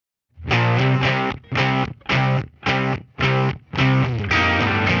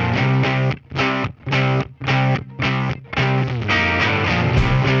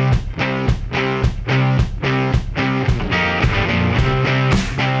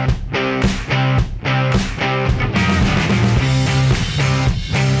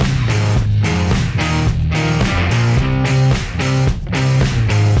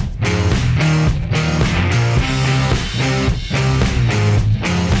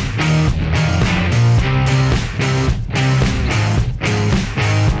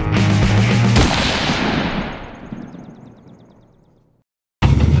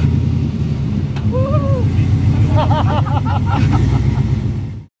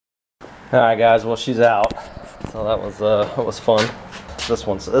Alright guys, well she's out. So that was fun. This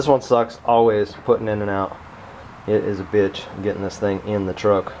one sucks always putting in and out. It is a bitch getting this thing in the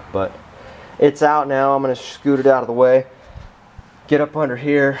truck, but it's out now. I'm gonna scoot it out of the way, get up under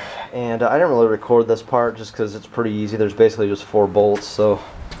here, and I didn't really record this part just because it's pretty easy. There's basically just 4 bolts, so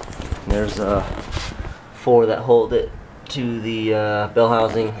there's 4 that hold it to the bell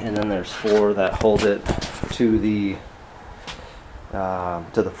housing, and then there's 4 that hold it to the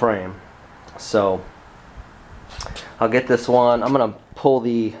frame. So I'll get this one. I'm gonna pull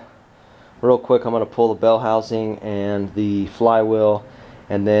the real quick. I'm gonna pull the bell housing and the flywheel,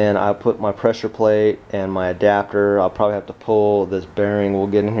 and then I'll put my pressure plate and my adapter. I'll probably have to pull this bearing. We'll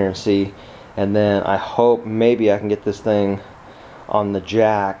get in here and see, and then I hope maybe I can get this thing on the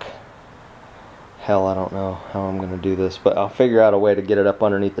jack. Hell, I don't know how I'm gonna do this, but I'll figure out a way to get it up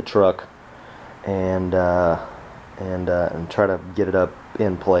underneath the truck and try to get it up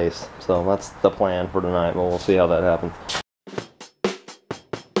in place. So that's the plan for tonight, but we'll see how that happens.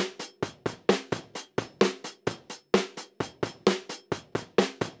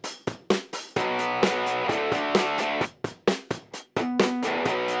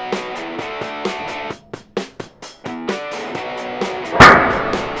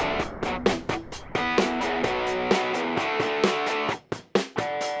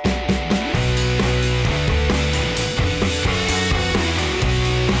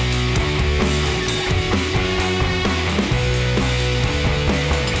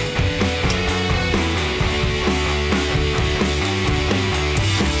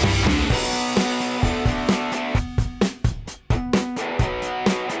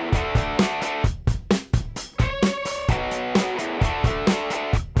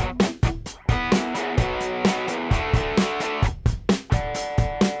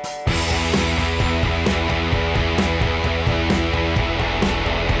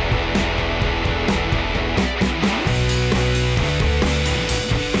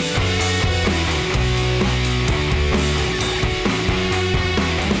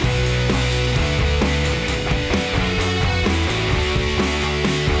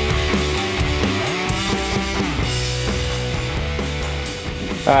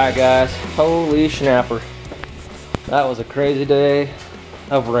 Alright guys, holy snapper. That was a crazy day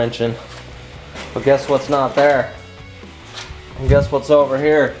of wrenching. But guess what's not there? And guess what's over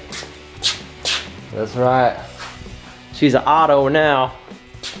here? That's right. She's an auto now.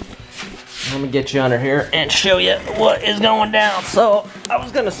 Let me get you under here and show you what is going down. So I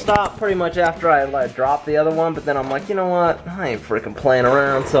was gonna stop pretty much after I dropped the other one, but then I'm like, you know what? I ain't freaking playing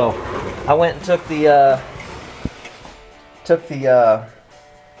around. So I went and took the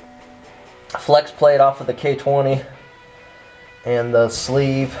flex plate off of the K20 and the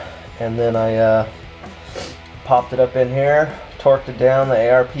sleeve, and then I popped it up in here, torqued it down,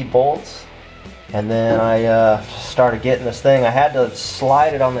 the ARP bolts, and then I started getting this thing. I had to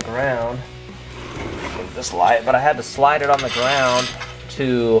slide it on the ground, this light, but I had to slide it on the ground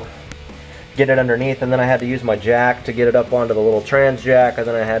to get it underneath, and then I had to use my jack to get it up onto the little trans jack, and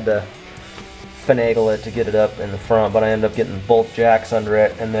then I had to finagle it to get it up in the front, but I ended up getting both jacks under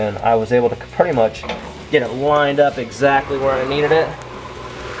it, and then I was able to pretty much get it lined up exactly where I needed it,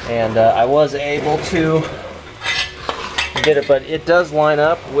 and I was able to get it, but it does line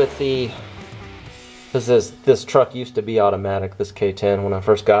up with the, this truck used to be automatic, this K10 when I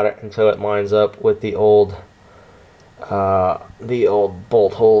first got it, and so it lines up with the old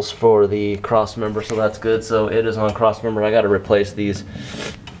bolt holes for the cross member, so that's good. So it is on cross member. I got to replace these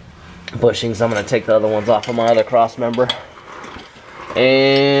bushings. I'm going to take the other ones off of my other cross member.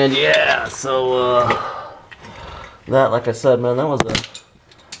 And yeah, so that, like I said, man, that was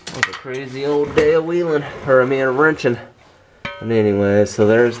a crazy old day of wheeling, or I mean wrenching. And anyway, so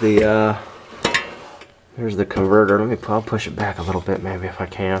there's the converter. I'll push it back a little bit maybe if I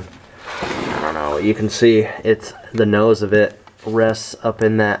can. I don't know. You can see it's the nose of it rests up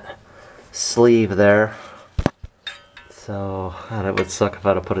in that sleeve there. So, God, it would suck if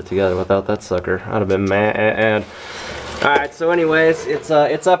I'd have put it together without that sucker. I'd have been mad. Alright, so anyways, it's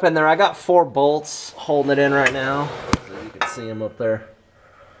up in there. I got 4 bolts holding it in right now. So you can see them up there.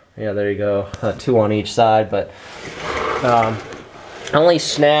 Yeah, there you go. 2 on each side, but only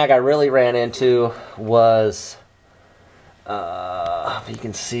snag I really ran into was, you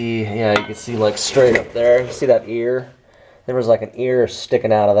can see, yeah, you can see like straight up there. You see that ear? There was like an ear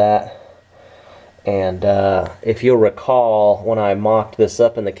sticking out of that. And if you'll recall, when I mocked this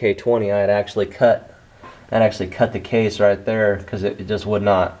up in the K20, I had actually cut the case right there because it just would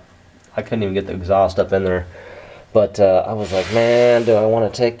not. I couldn't even get the exhaust up in there. But I was like, man, do I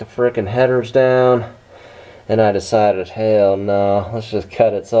want to take the frickin' headers down? and I decided, hell no, let's just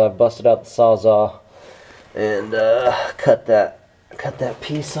cut it. So I busted out the Sawzall and cut that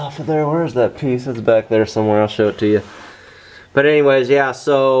piece off of there. Where's that piece? It's back there somewhere. I'll show it to you. But anyways, yeah,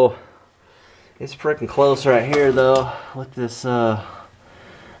 so it's freaking close right here though with this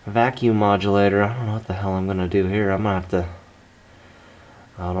vacuum modulator. I don't know what the hell I'm gonna do here. I'm gonna have to,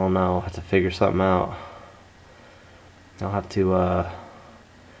 I don't know, have to figure something out. I'll have to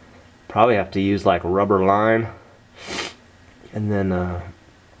probably have to use like rubber line and then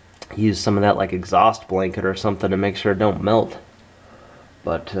use some of that like exhaust blanket or something to make sure it don't melt.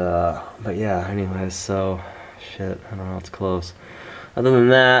 But yeah, anyways, so shit, I don't know, it's close. Other than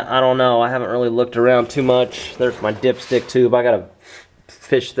that, I don't know, I haven't really looked around too much. There's my dipstick tube. I gotta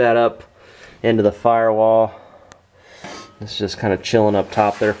fish that up into the firewall. It's just kind of chilling up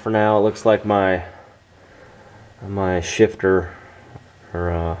top there for now. It looks like my shifter,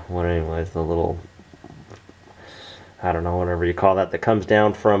 or what anyways, the little, I don't know, whatever you call that comes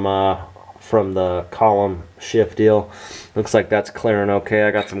down from the column shift deal. Looks like that's clearing okay.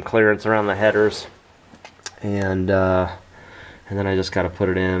 I got some clearance around the headers, and then I just got to put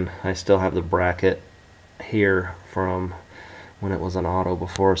it in. I still have the bracket here from when it was an auto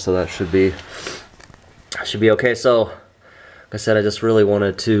before, so that should be okay. So like I said, I just really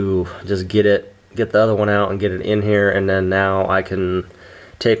wanted to just get the other one out and get it in here, and then now I can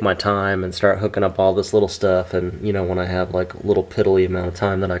take my time and start hooking up all this little stuff. And you know, when I have like a little piddly amount of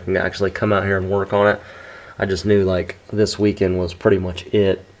time that I can actually come out here and work on it, I just knew like this weekend was pretty much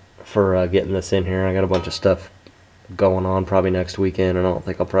it for getting this in here. I got a bunch of stuff going on probably next weekend, and I don't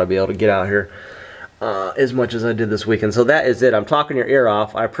think I'll probably be able to get out here as much as I did this weekend. So that is it. I'm talking your ear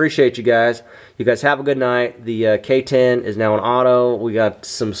off. I appreciate you guys. You guys have a good night. The K10 is now an auto. We got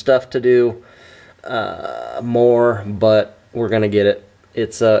some stuff to do more, but we're gonna get it.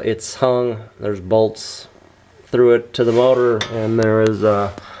 It's hung. There's bolts through it to the motor, and there is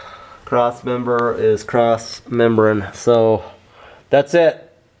a cross membrane. So that's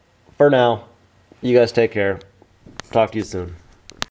it for now. You guys take care. Talk to you soon.